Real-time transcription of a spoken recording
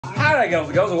G'day girls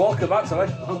and girls and welcome back to the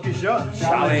Monkey Shot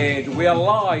Challenge. We are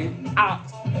live at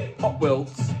Popworld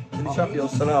in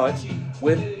Sheffield tonight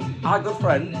with our good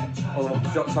friend on the Monkey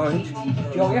Shot Challenge,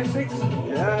 Joey Essex.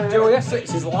 Yeah. Joey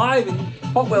Essex is live in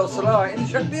Popworld tonight in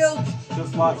Sheffield.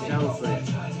 Just like Chelsea.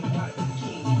 I've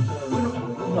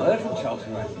not heard from Chelsea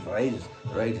for ages.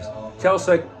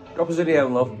 Chelsea, drop us a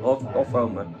DM, love, or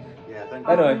phone me. Yeah, thank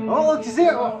you. Anyway. Oh, look, you see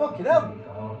it? Oh, fucking hell.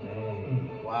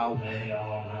 Wow.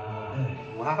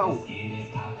 Wow.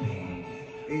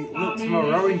 It looks more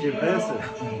orange in person.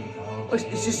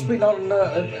 It's just been on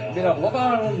Love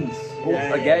Island.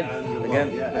 Again.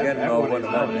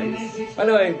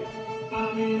 Anyway,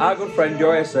 our good friend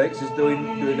Joey Essex is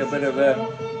doing a bit of a,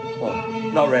 well,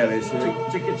 not really. It's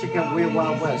Chicken, Wild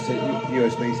Wild West.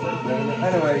 USB stuff.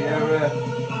 Anyway,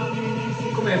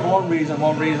 come here for one reason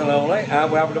only,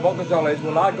 and we're having a vodka challenge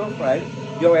with our good friend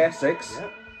Joey Essex.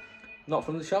 Yep. Not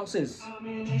from the Chelseas.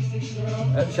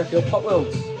 At Sheffield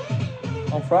Popworld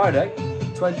on Friday,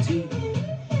 20.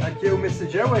 Thank you, Mr.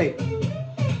 Joey.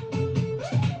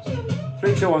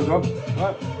 3, 2, 1, Rob.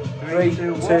 Right. 3,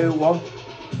 2, 1.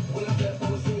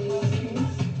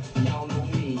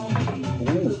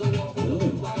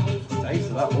 Taste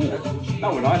of that. Ooh.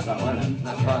 That was nice, that wasn't it?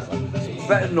 That's nice. It's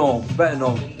better than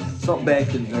normal. It's not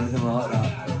bacon or anything like that.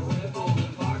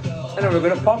 Anyway, we're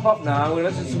going to pop up now. We're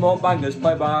going to listen to some more bangers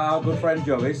played by our good friend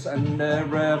Joey's and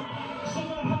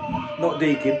not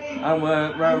Deacon. And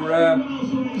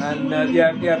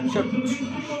Shall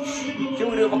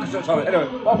we do a Monkey Shot Challenge? Anyway,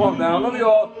 pop up now. Love you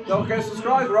all. Don't forget to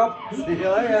subscribe, Rob. See you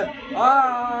later.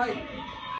 Bye.